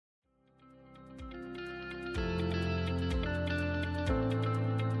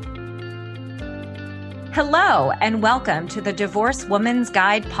Hello, and welcome to the Divorce Woman's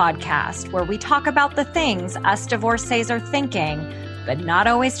Guide podcast, where we talk about the things us divorcees are thinking, but not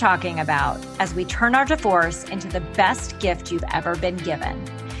always talking about, as we turn our divorce into the best gift you've ever been given.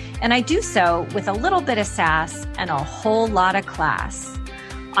 And I do so with a little bit of sass and a whole lot of class.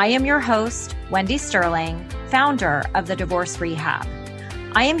 I am your host, Wendy Sterling, founder of The Divorce Rehab.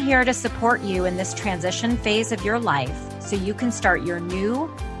 I am here to support you in this transition phase of your life so you can start your new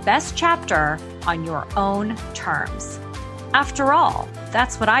best chapter on your own terms. After all,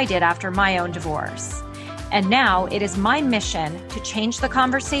 that's what I did after my own divorce. And now it is my mission to change the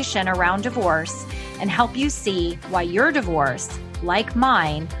conversation around divorce and help you see why your divorce, like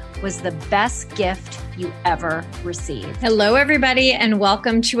mine, was the best gift you ever received. Hello, everybody, and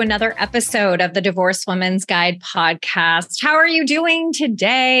welcome to another episode of the Divorce Woman's Guide podcast. How are you doing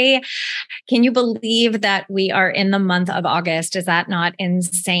today? Can you believe that we are in the month of August? Is that not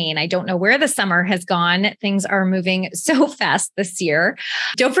insane? I don't know where the summer has gone. Things are moving so fast this year.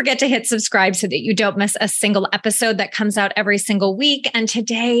 Don't forget to hit subscribe so that you don't miss a single episode that comes out every single week. And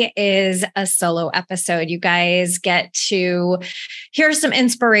today is a solo episode. You guys get to hear some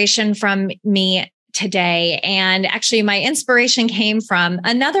inspiration from me today. And actually, my inspiration came from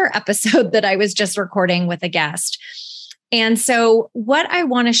another episode that I was just recording with a guest. And so what I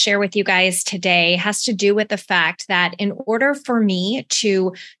want to share with you guys today has to do with the fact that in order for me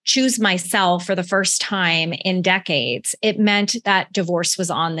to choose myself for the first time in decades, it meant that divorce was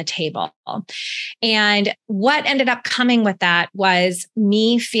on the table. And what ended up coming with that was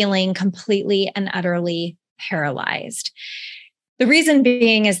me feeling completely and utterly paralyzed. The reason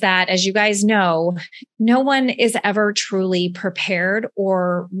being is that, as you guys know, no one is ever truly prepared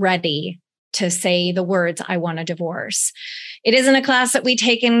or ready to say the words, I want a divorce. It isn't a class that we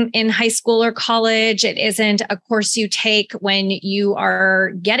take in high school or college. It isn't a course you take when you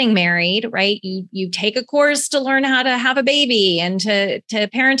are getting married, right? You take a course to learn how to have a baby and to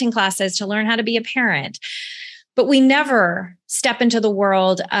parenting classes to learn how to be a parent. But we never step into the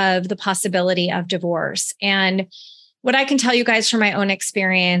world of the possibility of divorce. And what I can tell you guys from my own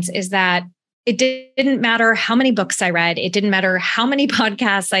experience is that it didn't matter how many books I read. It didn't matter how many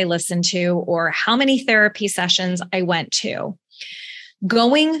podcasts I listened to or how many therapy sessions I went to.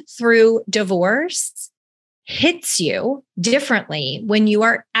 Going through divorce hits you differently when you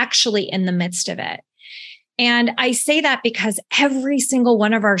are actually in the midst of it. And I say that because every single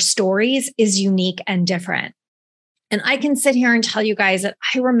one of our stories is unique and different. And I can sit here and tell you guys that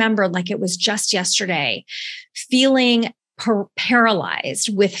I remember like it was just yesterday, feeling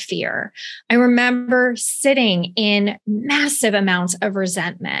paralyzed with fear. I remember sitting in massive amounts of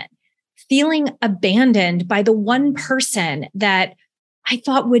resentment, feeling abandoned by the one person that I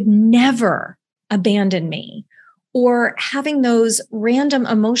thought would never abandon me, or having those random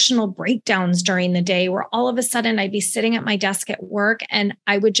emotional breakdowns during the day where all of a sudden I'd be sitting at my desk at work and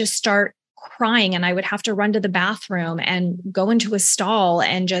I would just start crying and I would have to run to the bathroom and go into a stall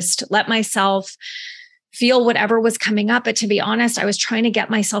and just let myself feel whatever was coming up. But to be honest, I was trying to get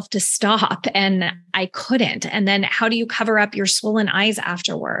myself to stop and I couldn't. And then how do you cover up your swollen eyes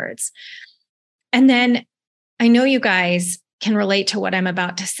afterwards? And then I know you guys can relate to what I'm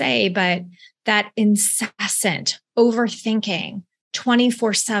about to say, but that incessant overthinking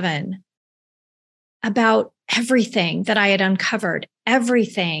 24/7 about everything that I had uncovered,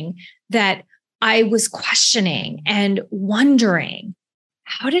 everything that I was questioning and wondering,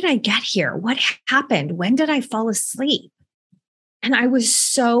 how did I get here? What happened? When did I fall asleep? And I was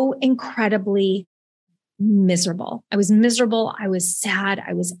so incredibly miserable. I was miserable. I was sad.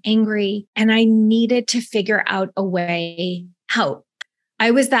 I was angry. And I needed to figure out a way out.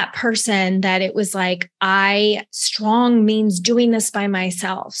 I was that person that it was like, strong means doing this by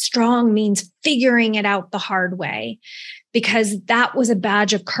myself. Strong means figuring it out the hard way, because that was a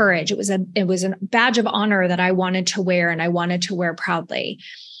badge of courage. It was a badge of honor that I wanted to wear and I wanted to wear proudly.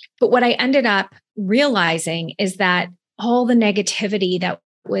 But what I ended up realizing is that all the negativity that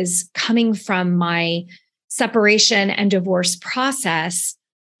was coming from my separation and divorce process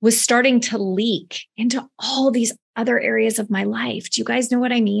was starting to leak into all these other areas of my life. Do you guys know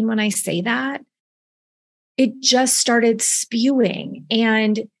what I mean when I say that? It just started spewing.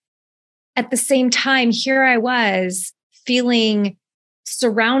 And at the same time, here I was feeling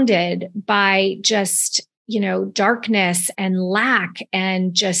surrounded by just, darkness and lack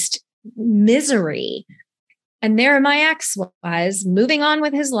and just misery. And there my ex was moving on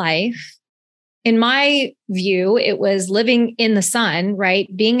with his life. In my view, it was living in the sun, right?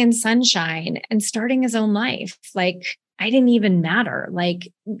 Being in sunshine and starting his own life. Like I didn't even matter.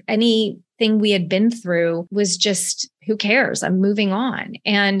 Like anything we had been through was just, who cares? I'm moving on.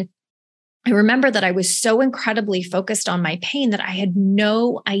 And I remember that I was so incredibly focused on my pain that I had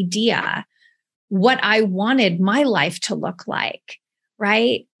no idea what I wanted my life to look like,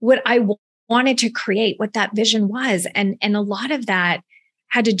 right? What I wanted to create, what that vision was. And a lot of that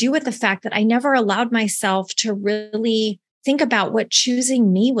had to do with the fact that I never allowed myself to really think about what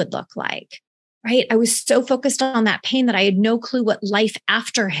choosing me would look like, right? I was so focused on that pain that I had no clue what life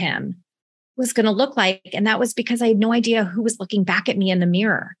after him was going to look like. And that was because I had no idea who was looking back at me in the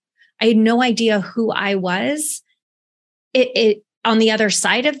mirror. I had no idea who I was. It on the other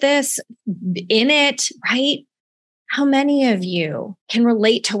side of this, in it, right? How many of you can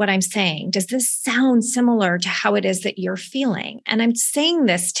relate to what I'm saying? Does this sound similar to how it is that you're feeling? And I'm saying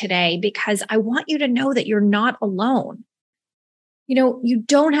this today because I want you to know that you're not alone. You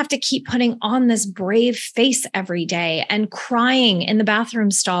don't have to keep putting on this brave face every day and crying in the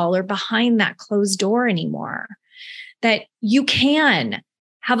bathroom stall or behind that closed door anymore. That you can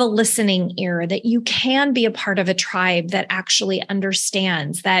have a listening ear, that you can be a part of a tribe that actually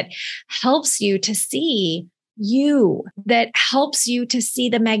understands, that helps you to see you, that helps you to see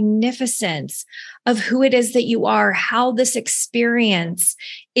the magnificence of who it is that you are, how this experience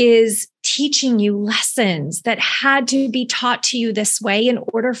is teaching you lessons that had to be taught to you this way in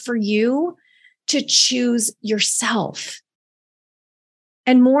order for you to choose yourself.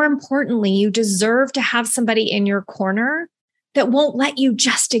 And more importantly, you deserve to have somebody in your corner that won't let you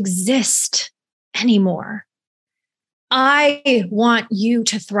just exist anymore. I want you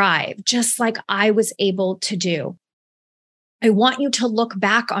to thrive just like I was able to do. I want you to look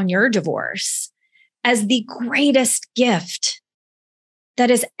back on your divorce as the greatest gift that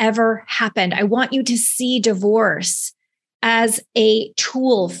has ever happened. I want you to see divorce as a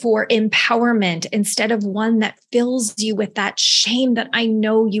tool for empowerment instead of one that fills you with that shame that I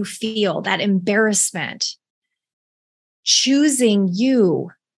know you feel, that embarrassment. Choosing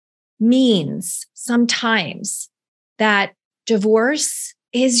you means sometimes that divorce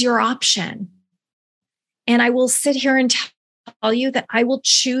is your option. And I will sit here and tell you that I will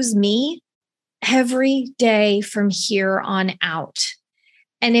choose me every day from here on out.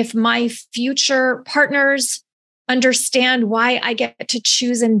 And if my future partners understand why I get to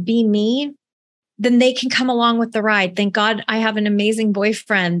choose and be me, then they can come along with the ride. Thank God I have an amazing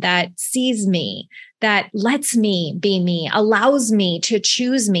boyfriend that sees me, that lets me be me, allows me to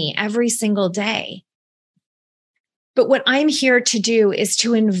choose me every single day. But what I'm here to do is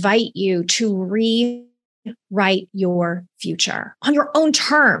to invite you to rewrite your future on your own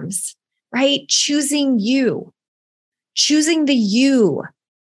terms, right? Choosing you, choosing the you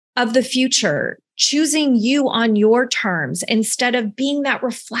of the future, choosing you on your terms instead of being that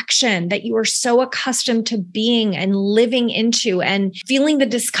reflection that you are so accustomed to being and living into and feeling the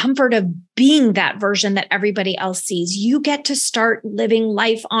discomfort of being that version that everybody else sees. You get to start living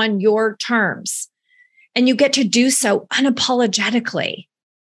life on your terms. And you get to do so unapologetically.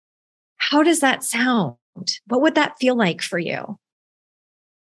 How does that sound? What would that feel like for you?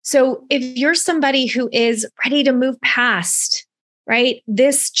 So if you're somebody who is ready to move past, right,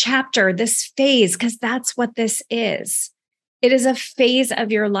 this chapter, this phase, because that's what this is. It is a phase of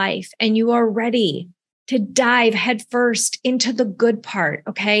your life, and you are ready to dive headfirst into the good part,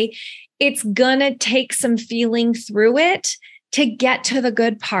 okay? It's gonna take some feeling through it to get to the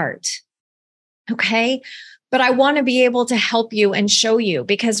good part. Okay. But I want to be able to help you and show you,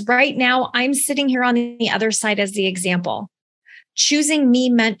 because right now I'm sitting here on the other side as the example. Choosing me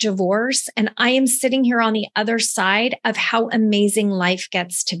meant divorce, and I am sitting here on the other side of how amazing life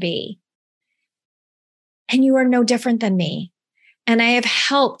gets to be. And you are no different than me. And I have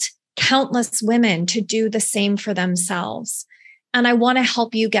helped countless women to do the same for themselves. And I want to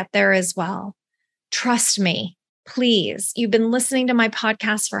help you get there as well. Trust me. Please, you've been listening to my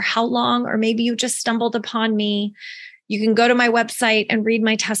podcast for how long? Or maybe you just stumbled upon me. You can go to my website and read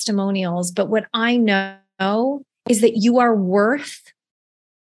my testimonials. But what I know is that you are worth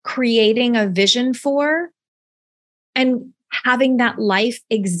creating a vision for and having that life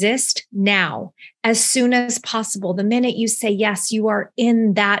exist now, as soon as possible. The minute you say yes, you are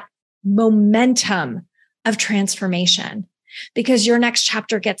in that momentum of transformation, because your next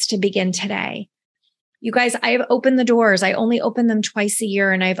chapter gets to begin today. You guys, I have opened the doors. I only open them twice a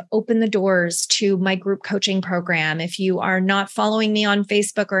year, and I've opened the doors to my group coaching program. If you are not following me on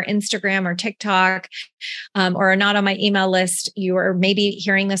Facebook or Instagram or TikTok, or are not on my email list, you are maybe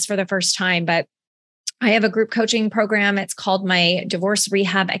hearing this for the first time, but I have a group coaching program. It's called my Divorce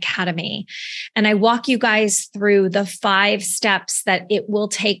Rehab Academy. And I walk you guys through the 5 steps that it will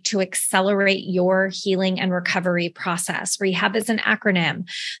take to accelerate your healing and recovery process. Rehab is an acronym.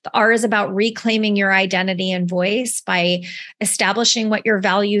 The R is about reclaiming your identity and voice by establishing what your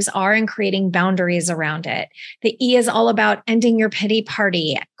values are and creating boundaries around it. The E is all about ending your pity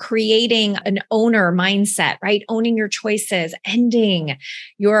party, creating an owner mindset, right? Owning your choices, ending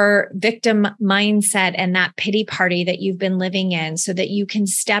your victim mindset and that pity party that you've been living in so that you can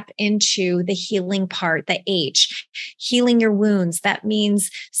step into the healing part, the H, healing your wounds. That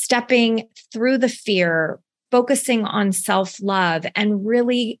means stepping through the fear, focusing on self-love, and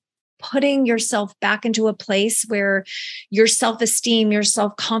really putting yourself back into a place where your self-esteem, your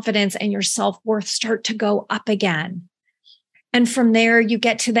self-confidence, and your self-worth start to go up again. And from there, you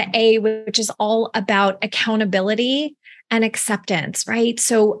get to the A, which is all about accountability and acceptance, right?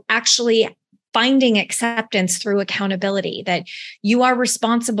 So actually finding acceptance through accountability, that you are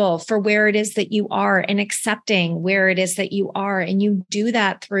responsible for where it is that you are and accepting where it is that you are. And you do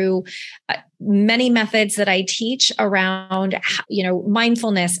that through many methods that I teach around,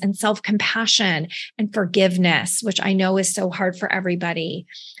 mindfulness and self-compassion and forgiveness, which I know is so hard for everybody.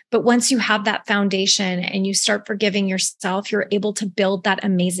 But once you have that foundation and you start forgiving yourself, you're able to build that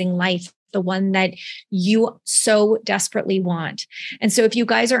amazing life, the one that you so desperately want. And so if you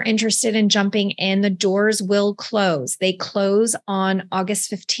guys are interested in jumping in, the doors will close. They close on August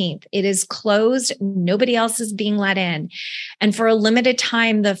 15th. It is closed. Nobody else is being let in. And for a limited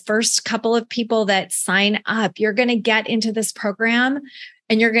time, the first couple of people that sign up, you're going to get into this program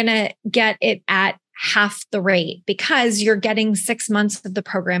and you're going to get it at half the rate because you're getting 6 months of the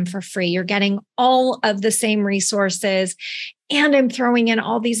program for free. You're getting all of the same resources. And I'm throwing in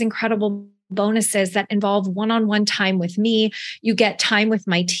all these incredible bonuses that involve one-on-one time with me. You get time with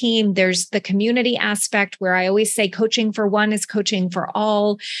my team. There's the community aspect where I always say coaching for one is coaching for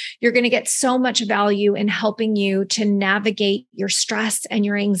all. You're going to get so much value in helping you to navigate your stress and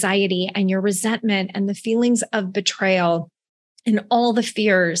your anxiety and your resentment and the feelings of betrayal and all the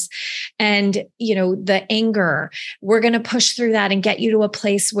fears and, the anger. We're going to push through that and get you to a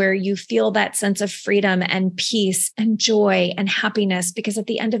place where you feel that sense of freedom and peace and joy and happiness, because at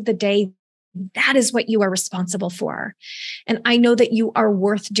the end of the day, that is what you are responsible for. And I know that you are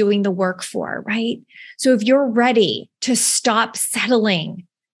worth doing the work for, right? So if you're ready to stop settling,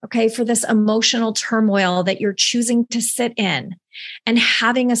 for this emotional turmoil that you're choosing to sit in, and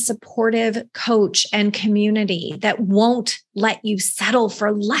having a supportive coach and community that won't let you settle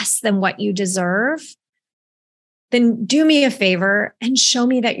for less than what you deserve, then do me a favor and show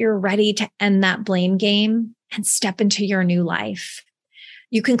me that you're ready to end that blame game and step into your new life.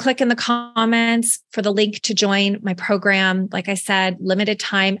 You can click in the comments for the link to join my program. Like I said, limited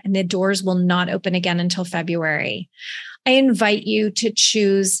time, and the doors will not open again until February. I invite you to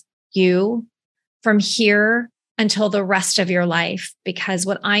choose you from here until the rest of your life, because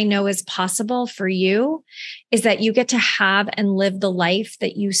what I know is possible for you is that you get to have and live the life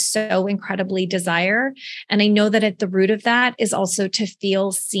that you so incredibly desire. And I know that at the root of that is also to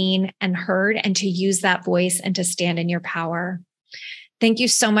feel seen and heard and to use that voice and to stand in your power. Thank you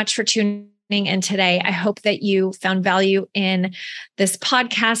so much for tuning in today. I hope that you found value in this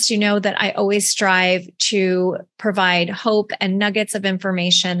podcast. You know that I always strive to provide hope and nuggets of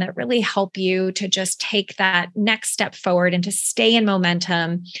information that really help you to just take that next step forward and to stay in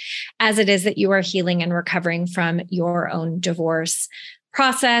momentum as it is that you are healing and recovering from your own divorce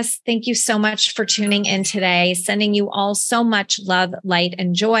process. Thank you so much for tuning in today. Sending you all so much love, light,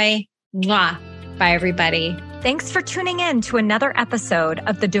 and joy. Mwah. Bye, everybody. Thanks for tuning in to another episode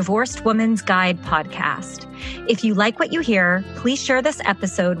of the Divorced Woman's Guide podcast. If you like what you hear, please share this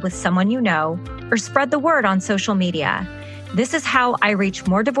episode with someone you know or spread the word on social media. This is how I reach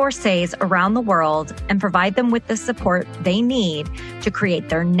more divorcees around the world and provide them with the support they need to create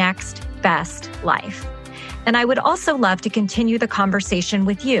their next best life. And I would also love to continue the conversation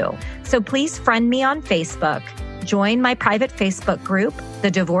with you. So please friend me on Facebook, join my private Facebook group, The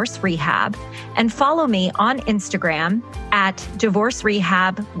Divorce Rehab, and follow me on Instagram at Divorce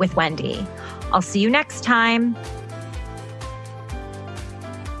Rehab with Wendy. I'll see you next time.